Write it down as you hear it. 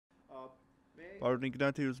Փոլ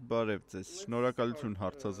Իգնատիուս, բարև ձեզ։ Շնորհակալություն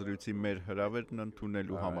հարցազրույցի մեր հրավերն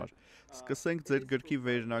ընդունելու համար։ Սկսենք ձեր գրքի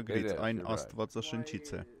վերնագրից, այն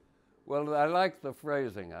աստվածաշնչից է։ Well, I like the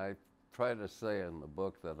phrasing. I try to say in the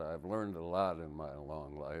book that I've learned a lot in my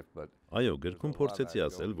long life, but Այո, գրքում փորձեցի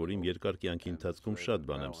ասել, որ իմ երկար կյանքի ընթացքում շատ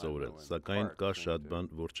բան եմ սովորել, սակայն կա շատ բան,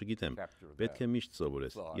 որ չգիտեմ։ Պետք է միշտ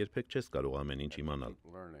սովորես, երբեք չես կարող ամեն ինչ իմանալ։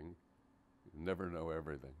 never know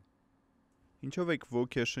everything. Ինչով եք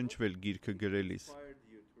ոգեշնչվել գիրքը գրելիս։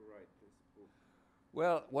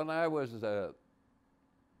 Well, when I was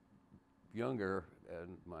younger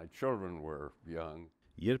and my children were young,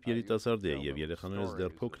 Երբ երիտասարդ էի եւ երեխաներս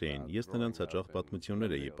դեռ փոքր էին, ես նրանց հաճախ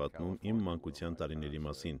պատմություններ էի պատմում իմ մանկության տարիների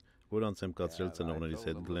մասին, որոնց եմ կացրել ծնողներիս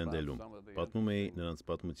հետ Գլենդելում։ Պատմում էի նրանց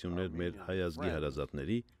պատմություններ մեր հայազգի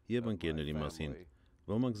հարազատների եւ ընկերների մասին։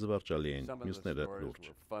 Ոմանք զվարճալի էին, մյուսները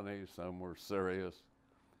լուրջ։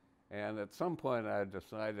 And at some point I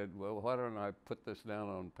decided, well, why don't I put this down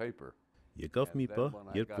on paper? Եկավ մի պահ,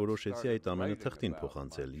 երբ որոշեցի այդ ամենը թղթին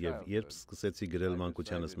փոխանցել եւ երբ սկսեցի գրել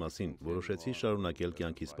մանկությանս մասին, որոշեցի շարունակել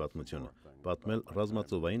կյանքիս պատմությունը, պատմել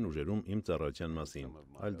ռազմածովային ուժերում իմ ծառայության մասին,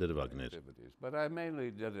 այլ դրվագներ։ But I mainly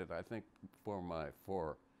did it, I think, for my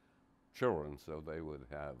 4 children so they would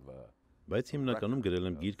have Բայց հիմնականում գրել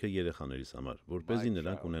եմ գիրքը երեխաներիս համար, որպեսզի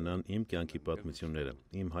նրանք ունենան իմ կյանքի պատմությունները,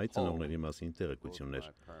 իմ հայ ծնողների մասին տեղեկություններ։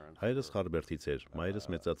 Հայրս Խարբերտից էր, մայրս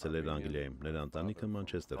մեծացել էր Անգլիայում, նրա ընտանիքը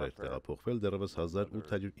Մանչեսթեր էր տեղափոխվել դեռևս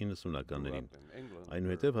 1890-ականներին։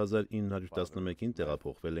 Այնուհետև 1911-ին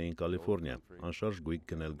տեղափոխվել էին Կալիֆոռնիա, անշարժ գույք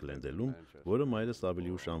գնել Գլենդելում, որը մայրս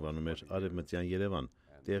ավելի ուշ անվանում էր Արևմտյան Երևան,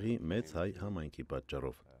 տեղի մեծ հայ համայնքի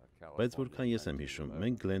պատճառով։ Բայց որքան ես եմ հիշում,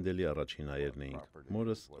 մենք Գլենդելի առաջին հայերն էինք,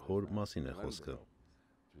 մորս հոր մասին է խոսքը։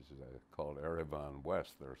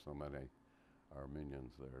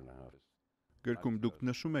 Գրքում դուք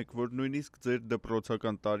նշում եք, որ նույնիսկ ձեր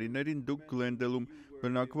դպրոցական տարիներին դուք Գլենդելում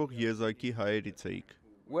բնակվող եզակի հայերից էիք։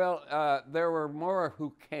 Well, there were more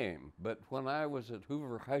who came, but when I was at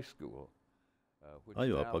Hoover High School,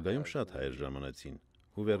 Այո, ապագայում շատ հայեր ժամանեցին։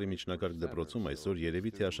 Հուվերի միջնակարգ դպրոցում այսօր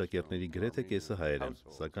երևի թե աշակերտների գրեթե կեսը հայեր են,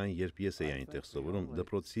 սակայն երբ ես էի այնտեղ սովորում,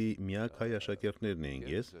 դպրոցի միակ հայ աշակերտներն էինք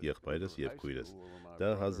ես, եղբայրս եւ քույրս։ Դա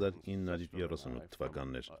 1938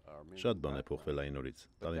 թվականն էր։ Շատ բան է փոխվել այն օրից։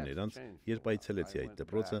 Տարիներ անց, երբ այցելեցի այդ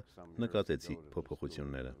դպրոցը, նկատեցի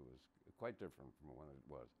փոփոխությունները։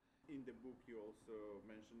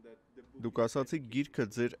 Դուք ասացիք գիրքը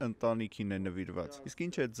ձեր ընտանիքին է նվիրված։ Իսկ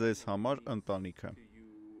ինչ է ձեզ համար ընտանիքը։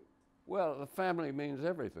 Well, the family means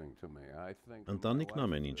everything to me. I think Ընտանիքն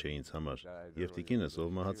ամեն ինչ է ինձ համար, եւ տիկինս, ով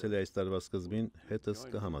մահացել է այս տարվա սկզբին, հետս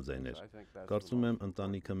կհամաձայներ։ Կարծում եմ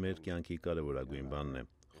ընտանիքը մեր կյանքի կարևորագույն բանն է։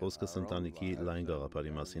 Խոսքս ընտանիքի լայն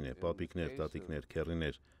գաղափարի մասին է, պապիկներ, տատիկներ,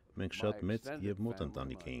 քեռիներ։ Մենք շատ մեծ եւ մոտ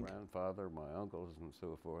ընտանիք էինք։ My uncles and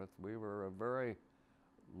so forth. We were a very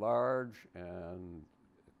large and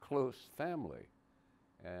close family.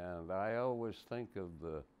 And I always think of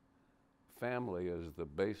the family is the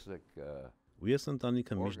basic Ու ես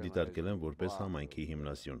ընտանիքը միշտ դիտարկել եմ որպես համայնքի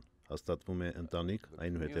հիմնասյուն։ Հաստատվում է ընտանիք,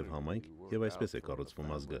 այնուհետև համայնք եւ այսպես է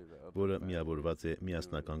կառուցվում ազգը, որը միավորված է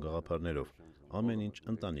միասնական գաղափարներով։ Ամեն ինչ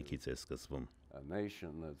ընտանիքից է սկսվում։ A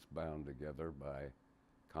nation that's bound together by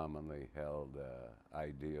commonly held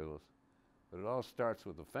ideals. But it all starts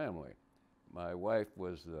with the family. My wife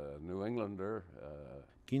was a New Englander.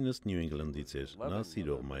 Կինս Նյու Ինգլանդից էր, նա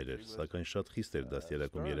սիրող մայր էր, սակայն շատ խիստ էր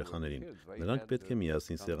դաստիարակում երեխաներին։ Նրանք պետք է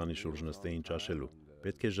միասին սեղանի շուրջ նստեին ճաշելու,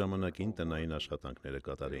 պետք է ժամանակին տնային աշխատանքները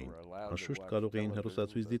կատարեին։ Անշուշտ կարող էին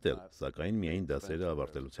հեռուստացույց դիտել, սակայն միայն դասերը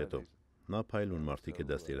ավարտելուց հետո։ Նա փայլուն մարդիկ է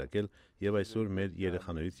դաստիարակել եւ այսօր մեր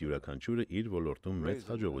երեխաներից յուրաքանչյուրը իր ոլորտում մեծ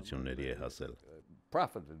հաջողությունների է հասել։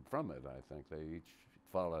 Profited from it, I think. They each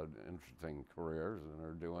followed interesting careers and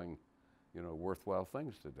are doing, worthwhile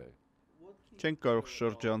things today. Չենք կարող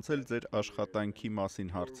շրջանցել ձեր աշխատանքի մասին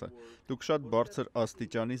հարցը։ Դուք շատ բարձր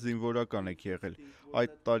աստիճանի զինվորական եք եղել։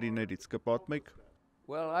 Այդ տարիներից կպատմեք։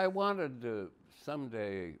 Well, I wanted to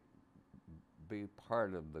someday be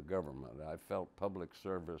part of the government. I felt public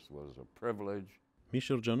service was a privilege. Մի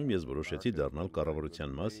շրջանում ես որոշեցի դառնալ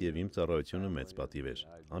կառավարության մաս եւ իմ ծառայությունը մեծ պատիվ էր։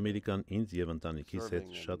 Ամերիկան ինձ եւ ընտանիքիս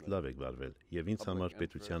հետ շատ լավ է վարվել եւ ինձ համար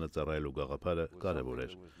պետությանը ծառայելու գաղափարը կարեւոր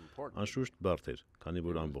էր։ Անշուշտ բարդ էր, քանի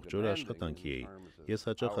որ ամբողջ օրը աշխատանքի էի։ Ես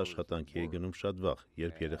հաճախ աշխատանքի էի գնում շատ վաղ,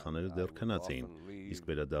 երբ երեխաները դեռ քնած էին, իսկ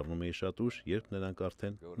վերադառնում էի շատ ուշ, երբ նրանք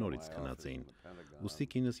արդեն նորից քնած էին։ Ուստի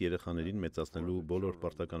կինս երեխաներին մեծացնելու բոլոր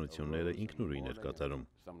պարտականությունները ինքնուրույն էր կատարում։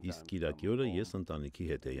 Իսկ կիրակի օրը ես ընտանիքի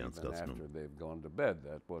հետ էի անցկացնում։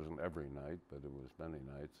 That wasn't every night, but it was many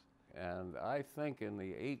nights. And I think in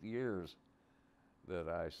the 8 years that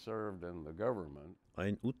I served in the government.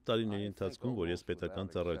 Այն 8 տարիների ընթացքում, որ ես պետական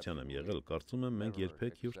ծառայության եմ եղել, կարծում եմ մենք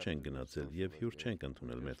երբեք հյուր չենք գնացել եւ հյուր չենք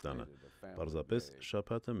ընդունել մեր տանը։ Պարզապես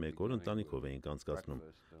շաբաթը մեկ օր ընտանիքով էինք անցկացնում։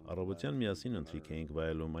 Առավոտյան միասին ընթրիք էինք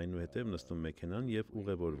վայելում, այնուհետև նստում մեքենան եւ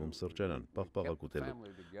ուղևորվում սրճարան, պաղպաղակուտելու։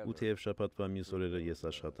 Ու թեև շաբաթվա մյուս օրերը ես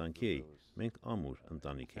աշխատանքի էի, մենք ամուր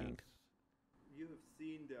ընտանիք էինք։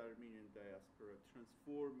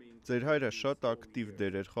 Ձեր հայրը շատ ակտիվ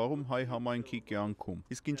դեր էր խաղում հայ համայնքի կյանքում։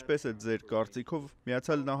 Իսկ ինչպես է ձեր կարծիքով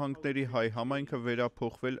Միացյալ Նահանգների հայ համայնքը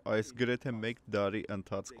վերափոխվել այս գրեթե 1 դարի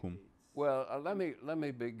ընթացքում։ Well, let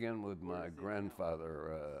me begin with my grandfather,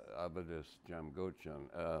 Abedis Jamgochan.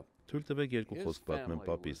 Թույլ տվեք երկու խոսք պատմեմ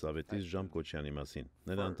պապիս Ավետիս Ժամկոչյանի մասին։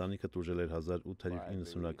 Նրա ընտանիքը տուժել էր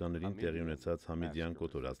 1890-ականներին տեղի ունեցած Համիդյան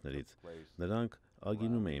կոտորածներից։ Նրանք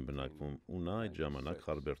Ագինում էին բնակվում ու նա այդ ժամանակ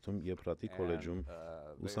Խարբերդում Եփրատի քոլեջում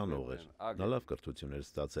ուսանող էր։ Նա լավ կրթություն էր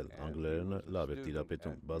ստացել, անգլերենը լավ էր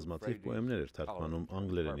տիրապետում, բազմաթիվ պոեմներ էր թարգմանում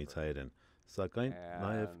անգլերենից հայերեն, սակայն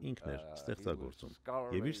նաև ինքն էր ստեղծագործում։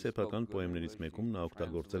 Եվ իր սեփական պոեմներից մեկում նա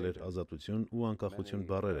օգտագործել էր ազատություն ու անկախություն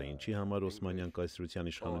բառերը, ինչի համար Օսմանյան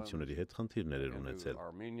կայսրության իշխանությունների հետ խնդիրներ էր ունեցել։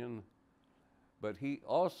 But he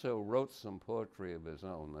also wrote some poetry of his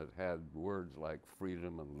own that had words like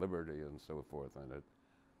freedom and liberty and so forth in it.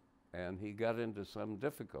 And he got into some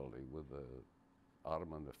difficulty with the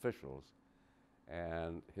Ottoman officials.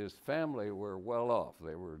 And his family were well off.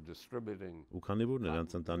 They were distributing. Ու քանի որ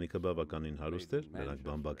նրանց ընտանիքը բավականին հարուստ էր, նրանք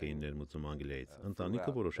բամբակ էին ներմուծում Անգլիայից։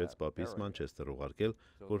 Ընտանիքը որոշեց պապիս Մանչեսթեր ուղարկել,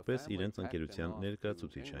 որպես իրենց ընկերության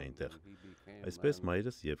ներկայացուցիչ այնտեղ։ Այսպես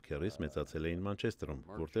մայրս եւ քեռիս մեծացել էին Մանչեսթերում,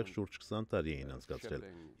 որտեղ շուրջ 20 տարի էին անցկացրել,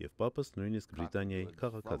 եւ պապս նույնիսկ Բրիտանիայի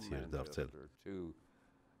քաղաքացի էր դարձել։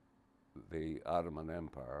 The Ottoman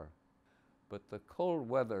Empire, but the cold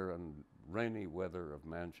weather and rainy weather of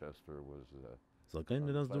Manchester was Սակայն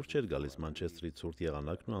նրանց դուր չէր գալիս Մանչեսթերի ցուրտ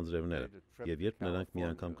եղանակն ու անձրևները, եւ երբ նրանք մի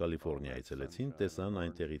անգամ Կալիֆոռնիա այցելեցին, տեսան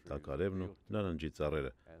այնտեղի տակարևն ու նարնջի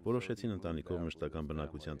ծառերը, որոշեցին ընտանիքով մշտական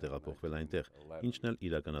բնակության տեղափոխվել այնտեղ, ինչն էլ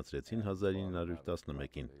իրականացրեցին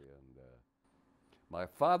 1911-ին։ My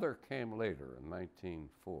father came later in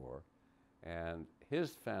 1904 and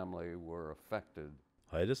his family were affected.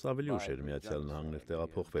 Հայրս ավելի ուշ էր Միացյալ Նահանգներ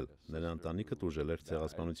տեղափոխվել։ Նրա ընտանիքը տուժել էր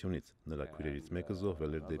ցեղասպանությունից։ Նրա քույրերից մեկը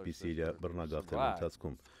զոհվել էր դեպի Սիրիա բռնագաղթելու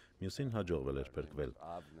ընթացքում, մյուսին հաջողվել էր փրկվել։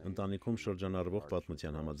 Ընտանիքում շրջանառվող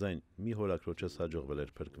պատմության համաձայն մի հորաքրոջս հաջողվել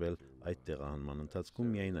էր փրկվել այդ տեղահանման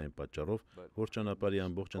ընթացքում միայն այն պատճառով, որ ճանապարհի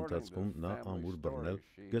ամբողջ ընթացքում նա ամուր բռնել,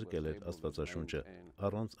 գրկել էր Աստվածաշունչը,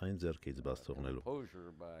 առանց այն ձեռքից բաց թողնելու։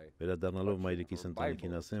 Վերադառնալով մայրիկիս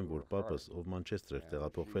ընտանիքին ասեմ, որ պապս, ով Մանչեսթեր էր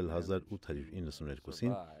տեղափոխվել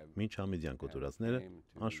 1892-ին, մինչ Համիդյան կոտորածները,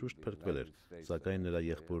 անշուշտ փրկվել էր, սակայն նրա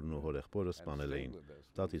եղբորն ու հորեղբորը սպանել էին։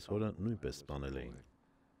 Տատիս հորը նույնպես սպանել էին։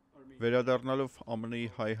 Վերադառնալով ԱՄՆ-ի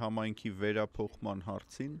հայ համայնքի վերափոխման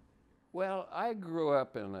հարցին, Well, I grew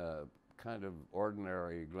up in a kind of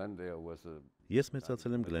ordinary Glendale was a Ես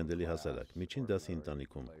մեծացել եմ Գլենդելի հասարակ, միջին դասի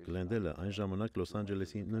ընտանիքում։ Գլենդելը այն ժամանակ Լոս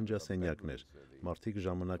Անջելեսի ննջասենյակն էր։ Մարդիկ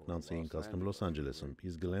ժամանակն անց էին կացնում Լոս Անջելեսում,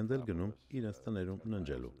 իսկ Գլենդել գնում իրենց տներում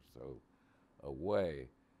ննջելու։ away.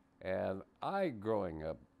 And I growing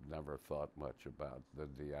up never thought much about the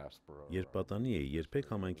diaspora. Երբ պատանի էի,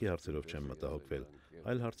 երբեք համայնքի հարցերով չեմ մտահոգվել,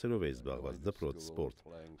 այլ հարցերով էի զբաղված, դպրոց, սպորտ։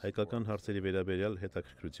 Հայկական հարցերի վերաբերյալ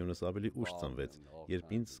հետաքրքրությունս ավելի ուշ ծնվեց,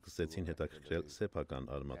 երբ ինձ սկսեցին հետաքրքրել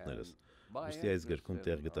սեփական արմատներս։ Ուստի այս գրքում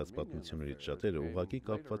տեղ գտած պատմություններից շատերը ուղղակի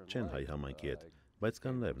կապված չեն հայ համայնքի հետ, բայց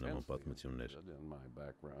կան նաև նման պատմություններ։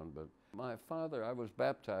 My father, I was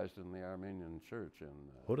baptized in the Armenian church in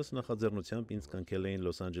Հորս նախաձեռնությամբ ինձ կնքել էին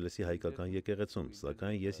Լոս Անջելեսի հայկական եկեղեցում,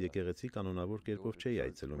 սակայն ես եկեղեցի կանոնավոր կերպով չէի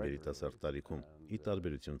այցելում երիտասարդ տարիքում, ի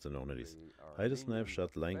տարբերություն ծնողներիս։ Հայրս նաև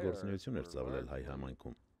շատ լայն գործունեություն էր ծավալել հայ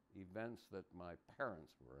համայնքում։ events that my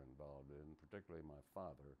parents were involved in, particularly my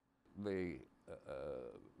father. The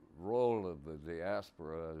role of the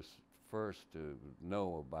diaspora is first to know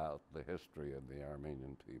about the history of the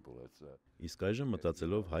Armenian people. Իսկ այժմ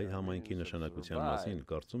մտածելով հայ համայնքի նշանակության մասին,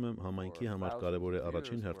 կարծում եմ համայնքի համար կարևոր է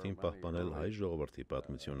առաջին հերթին պահպանել հայ ժողովրդի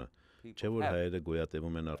պատմությունը, չէ որ հայերը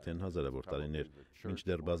գոյատևում են արդեն հազարավոր տարիներ,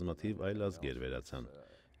 մինչդեռ բազմաթիվ այլ ազգեր վերացան։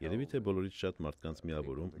 Երևի թե բոլորից շատ մարդկանց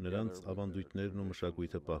միավորում նրանց ավանդույթներն ու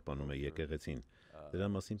մշակույթը պահպանում է եկեղեցին։ Դրա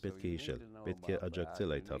մասին պետք է հիշել, պետք է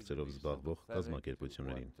աջակցել այդ հարցերով զբաղվող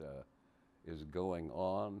կազմակերպություններին։ Is going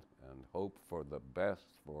on and hope for the best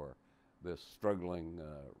for this struggling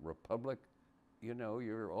republic. You know,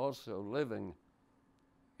 you're also living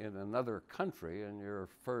in another country, and your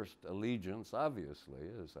first allegiance, obviously,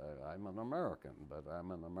 is I'm an American, but I'm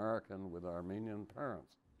an American with Armenian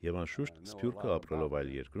parents. Եվ անշուշտ սփյուռքը ապրելով այլ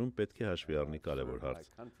երկրում պետք է հաշվի առնի կարևոր հարց։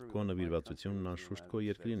 Քո նվիրվածությունն անշուշտ քո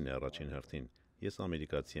երկրինն է առաջին հերթին։ Ես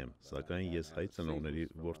ամերիկացի եմ, սակայն ես հայ ծնողների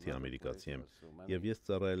որդի ամերիկացի եմ, եւ ես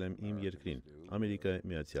ծառայել եմ իմ երկրին, Ամերիկայի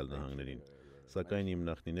Միացյալ Նահանգներին։ Սակայն իմ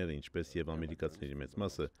նախնիները, ինչպես եւ ամերիկացիների մեծ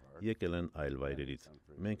մասը, եկել են այլ վայրերից։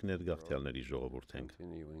 Մենք ներգաղթյալների ժողովուրդ ենք։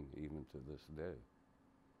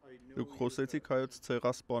 Դուք խոսեցիք հայոց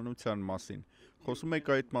ցեղասպանության մասին։ Խոսում եք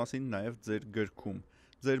այդ մասին նաև ձեր գրքում։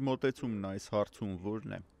 Ձեր մոտեցումն այս հարցում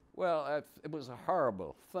ո՞րն է։ Well, it was a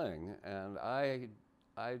horrible thing, and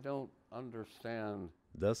I don't understand.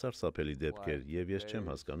 Դա սարսափելի դեպք էր, եւ ես չեմ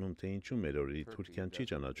հասկանում, թե ինչու մեր օրերի Թուրքիան չի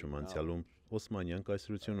ճանաչում անցյալում Օսմանյան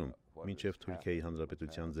կայսրությունում, մինչև Թուրքիայի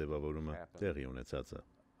հանրապետության ձևավորումը տեղի ունեցածը։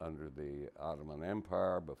 Under the Ottoman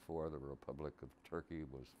Empire, before the Republic of Turkey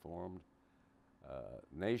was formed,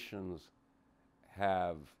 nations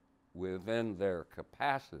have within their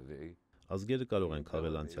capacity. Ազգերը կարող են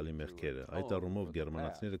քաղել անցյալի մեղքերը, այդ առումով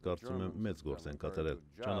գերմանացիները կարծում եմ մեծ գործ են կատարել,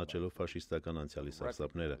 ճանաչելով ֆաշիստական անցյալի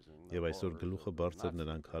սարսափները, եւ այսօր գլուխը բարձր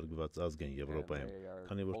նրանք հարգված ազգ են Եվրոպայում,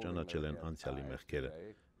 քանի որ ճանաչել են անցյալի մեղքերը։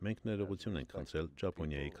 Մենք ներողություն ենք խնդրել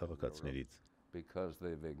Ճապոնիայի քաղաքացիներից։ Because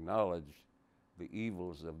they've acknowledged the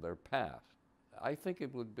evils of their past. I think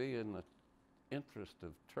it would be in the interest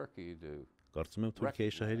of Turkey to. Կարծում եմ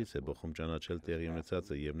Թուրքիայի շահերից է բխում ճանաչել տեղի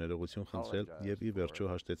ունեցածը եւ ներողություն խնդրել եւ ի վերջո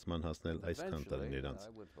հաշտեցման հասնել այսքան տարիներ անց։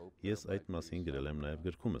 Ես այդ մասին գրել եմ նաեւ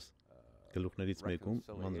գրքումս։ Գլուխներից մեկում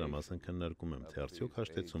մանրամասն քննարկում եմ, թե արդյոք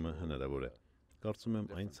հաշտեցումը հնարավոր է։ Կարծում եմ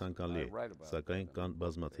այն ցանկալի է, սակայն կան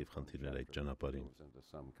բազմաթիվ խնդիրներ այդ ճանապարհին։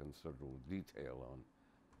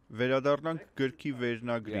 Վերադառնանք գրքի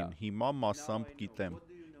վերնագրին, հիմա մասամբ գիտեմ։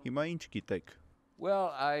 Հիմա ինչ գիտեք։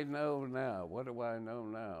 Well, I know now. What do I know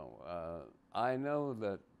now? I know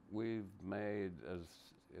that we've made,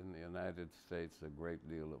 as in the United States, a great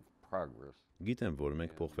deal of progress. Գիտեմ, որ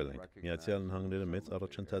մենք փոխվել ենք։ Միացյալ Նահանգները մեծ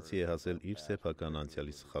առաջընթացի է հասել իր սեփական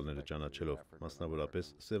անցյալի սխալները ճանաչելով,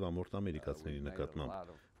 մասնավորապես սևամորթ ամերիկացիների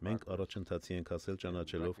նկատմամբ։ Մենք առաջընթացի ենք հասել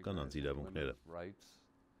ճանաչելով կանանց իրավունքները։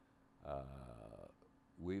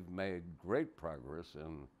 We've made great progress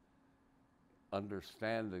in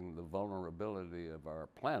understanding the vulnerability of our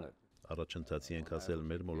planet. Առաջընթացի ենք հասել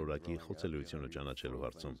մեր մոլորակի խոցելիությունը ճանաչելու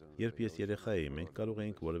հարցում։ Երբ ես երեխա էի, մենք կարող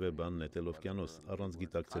էինք որևէ բան նետել օվկիանոս, առանց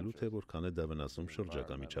գիտակցելու, թե որքան է դա վնասում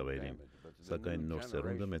շրջակա միջավայրին։ Սակայն նոր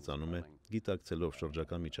սերունդը մեծանում է, գիտակցելով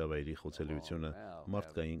շրջակա միջավայրի խոցելիությունը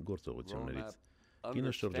մարդկային գործողություններից։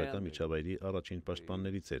 Կինը շրջակա միջավայրի առաջին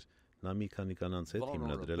պաշտպաններից էր։ Նա մի քանի կանանց հետ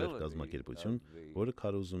հիմնադրել էր կազմակերպություն, որը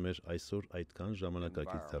քարոզում էր այսօր այդքան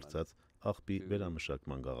ժամանակակից դարձած աղբի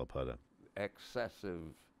վերամշակման գաղափարը։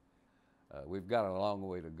 We've got a long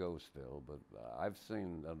way to go still, but I've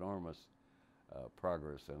seen enormous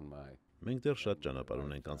progress in my. Մենք դեռ շատ ճանապարհ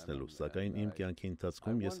ունենք անցնելու, սակայն իմ կյանքի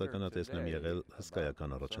ընթացքում ես ականատեսն եմ եղել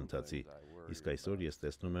հսկայական առաջընթացի։ Իսկ այսօր ես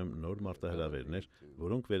տեսնում եմ նոր մարտահրավերներ,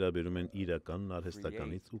 որոնք վերաբերում են իրական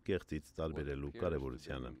արհեստականից ու կեղծից տարբերելու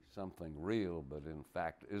կարևորությանը։ Something real, but in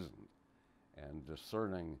fact isn't, and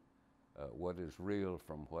discerning what is real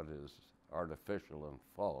from what is artificial and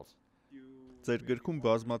false. Ձեր գրքում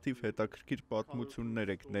բազմաթիվ հետաքրքիր պատմություններ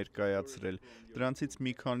եք ներկայացրել, դրանցից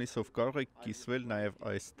մի քանիսով կարող եք կիսվել նաև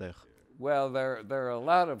այստեղ։ Well, there are a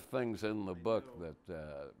lot of things in the book that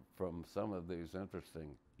from some of these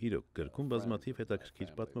interesting. Իրոք, գրքում բազմաթիվ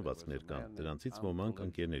հետաքրքիր պատմվածքներ կան, դրանցից ոմանք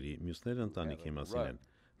ընկերների, մյուսները ընտանիքի մասին են։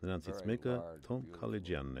 Նրանցից մեկը Թոմ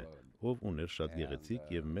Քալեջյանն է, ով ուներ շատ գեղեցիկ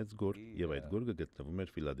եւ մեծ գորգ, եւ այդ գորգը գտնվում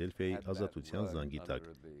էր Ֆիլադելֆիայի Ազատության զանգի տակ,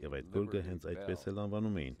 եւ այդ գորգը հենց այդպես էլ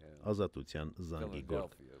անվանում էին՝ Ազատության զանգի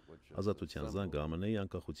գորգ։ Ազատության զանգը ԱՄՆ-ի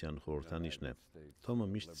անկախության խորհրդանիշն է։ Թոմը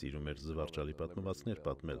միշտ սիրում էր զվարճալի պատմվածքներ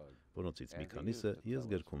պատմել, որոնցից մի քանիսը ես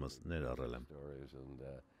գրքումս ներառել եմ։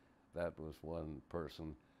 That was one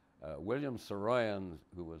person. William Saroyan,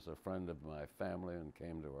 who was a friend of my family and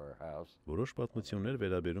came to our house. Որոշ պատմություններ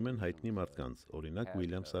վերաբերում են հայտնի մարդկանց, օրինակ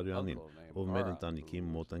Ուիլյամ Սարոյանին, ով մեր ընտանիքի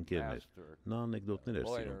մոտ ընկերն էր։ Նա անեկդոտներ էր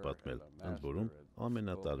սիրում պատմել, ընդ որում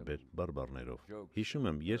ամենատարբեր բարբառներով։ Հիշում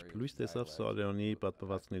եմ, երբ լույս տեսավ Սարոյանի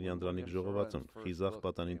պատմվածքների անդրանիկ ժողովածուն, խիզախ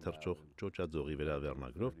պատանին թռչող ճոճաձողի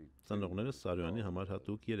վերավեռնագրով, ծնողներս Սարոյանի համար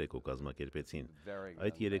հատուկ երեկո կազմակերպեցին։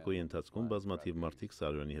 Այդ երեկոյի ընթացքում բազմաթիվ մարդիկ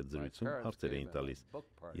Սարոյանի հետ զրույցում հարցեր էին տալիս,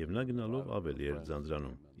 եւ նա գնալով ավելի էր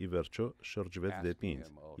ձանձրանում։ Ի վերջո շրջվեց դեպի ինձ։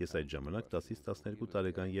 Ես այդ ժամանակ 10-ից 12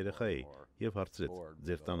 տարեկան երեխա էի եւ հարցրեց.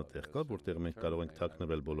 «Ձեր տանը տեղ կա, որտեղ մենք կարող ենք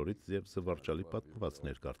թաքնվել բոլորից եւ զվարճալի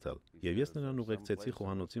պատմվածքներ կարդալ»։ Եվ ես նրան ուղեկցեցի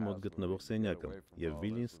խոհանոցի մոտ գտնվող սենյակը, եւ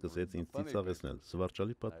Վիլին սկսեց ինձ ծիծաղեցնել,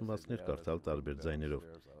 զվարճալի պատմվածքներ կարդալ տարբեր ձայներով։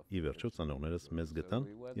 Ի վերջո ծնողներս մեզ գտան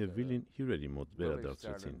եւ Վիլին հյուրերի մոտ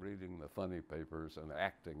վերադարձրեցին։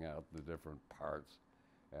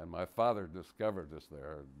 And my father discovered us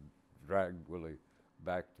there, dragged Willie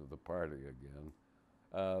back to the party again.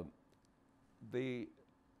 The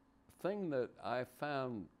thing that I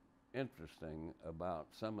found interesting about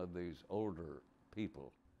some of these older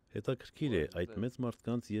people. Հետաքրքիր է, այդ մեծ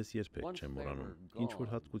մարդկանց ես երբեք չեմ մոռանում։ Ինչ որ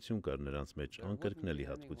հատկություն կար նրանց մեջ, անկրկնելի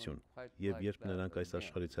հատկություն, եւ երբ նրանք այս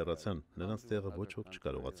աշխարհից հեռացան, նրանց տեղը ոչ ոք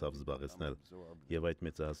չկարողացավ զբաղեցնել, եւ այդ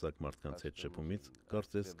մեծահասակ մարդկանց հետ շփումից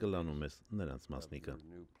կարծես կլանում ես նրանց մասնիկը։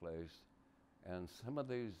 And some of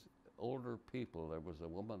these older people, there was a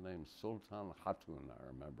woman named Sultan Hatun, I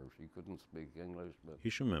remember. She couldn't speak English, but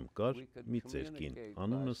Հիշում եմ, կար մի ծերքին,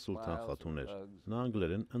 անունը Սուլթան Խաթուն էր։ Նա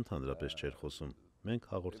անգլերեն ընդհանրապես չէր խոսում։ Մենք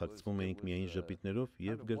հաղորդակցվում էինք միայն ժպիտներով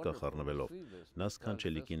եւ գրկախառնվելով։ Նա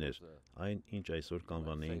սքանչելի կին էր, այն ինչ այսօր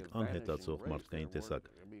կանվանեինք անհետացող մարդկային տեսակ։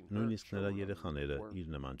 Նույնիսկ նրա երեխաները իր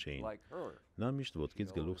նման չէին։ Նա միշտ ոտքից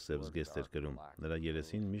գլուխ սև զգեստ էր կրում։ Նրա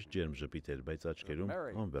երեսին միշտ ջերմ ժպիտ էր, բայց աչքերում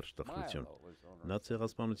անվերջ տխրություն։ Նա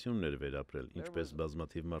ցեղասպանությունն էր վերապրել, ինչպես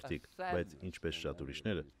բազմաթիվ մարդիկ, բայց ինչպես շատ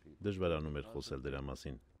ուրիշները, դժվարանում էր խոսել դրա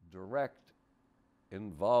մասին։ Direct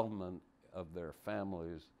involvement of their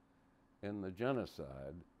families in the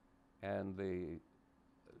genocide and the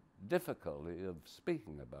difficulty of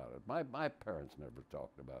speaking about it. My parents never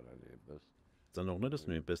talked about any of this. Ծնողներս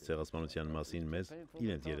նույնպես ցեղասպանության մասին մեզ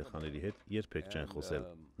իրենց երեխաների հետ երբեք չեն խոսել։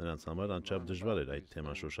 Նրանց համար անչափ դժվար էր այդ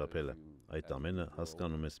թեման շոշափելը։ Այդ ամենը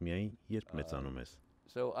հասկանում ես միայն, երբ մեծանում ես։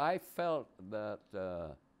 So I felt that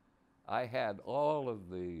I had all of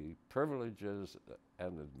the privileges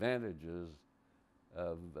and advantages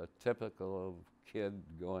of a typical kid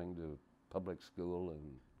going to public school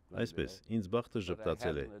and Այսպես, ինձ բախտը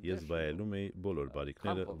ժպտացել է, ես վայելում էի բոլոր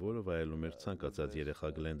բարիքները, որը վայելում էր ցանկացած երեխա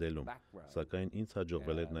Գլենդելում, սակայն ինձ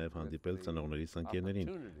հաջողվել էր նաև հանդիպել ծնողներիս ընկերներին,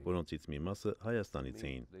 որոնցից մի մասը Հայաստանից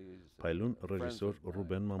էին։ Փայլուն ռեժիսոր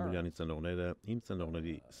Ռուբեն Մամուլյանի ծնողները իմ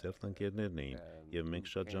ծնողների սերտ ընկերներն էին, եւ մենք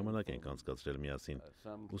շատ ժամանակ ենք անցկացրել միասին։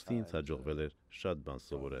 Ուստի ինձ հաջողվել էր շատ բան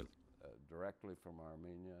սովորել։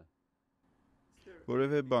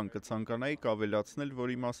 Որևէ բան կցանկանայիք ավելացնել,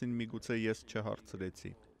 որի մասին միգուցե ես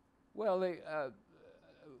չհարցրեցի։ Well,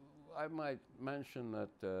 I might mention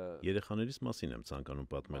that Երեխաներիս մասին եմ ցանկանում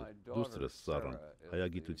պատմել։ Դուստրս Սառան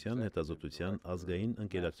հայագիտության հետազոտության ազգային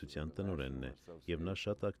ընկերակցության տնօրենն է, եւ նա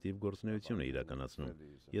շատ ակտիվ գործունեություն է իրականացնում։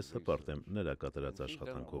 Ես հպարտ եմ նրա կատարած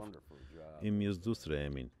աշխատանքով։ Իմ մյուս դուստրը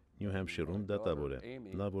Էմին Նյու Հեմփշիրում դատավոր է։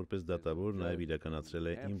 Նա որպես դատավոր նաև իրականացրել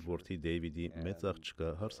է իմ որդի Դեյվիդի մեծ աղջկա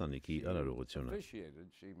հարսանիքի արարողությունը։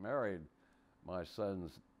 She married my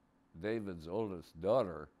son's David's oldest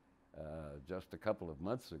daughter just a couple of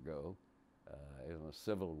months ago in a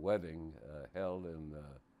civil wedding held in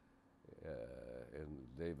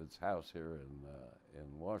David's house here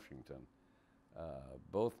in Washington.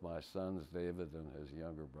 Both my sons, David and his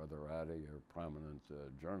younger brother Adi, are prominent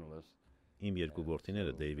journalists. Իմ երկու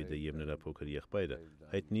որդիները Դեյվիդը եւ նրա փոքր եղբայրը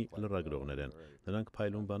հայտնի լրագրողներ են։ Նրանք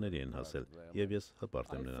փայլուն բաների են հասել եւ ես հպարտ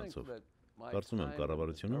եմ նրանցով։ Կարծում եմ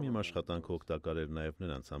կառավարությունում իմ աշխատանքը օգտակար էր նաև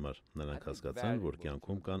նրանց համար։ Նրանք հասկացան, որ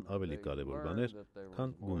կյանքում կան ավելի կարևոր բաներ, քան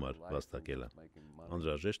գումար վաստակելը։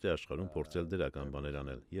 Անհրաժեշտ է աշխարհում փորձել դրական բաներ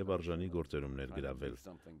անել եւ արժանի գործերումներ գրավել։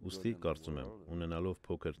 Ուստի կարծում եմ, ունենալով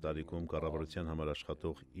փոքր տարիքում կառավարության համար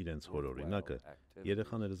աշխատող իրենց հոր օրինակը,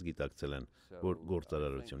 երեխաներս գիտակցել են, որ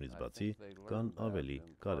գործարարությունից բացի կան ավելի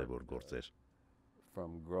կարևոր գործեր։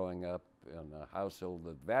 From growing up in a household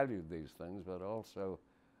that valued these things, but also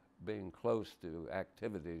being close to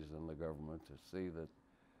activities in the government to see that,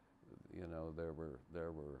 you know, there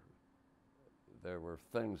were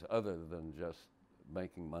things other than just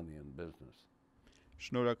making money in business.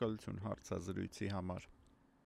 Շնորհակալություն հարցազրույցի համար։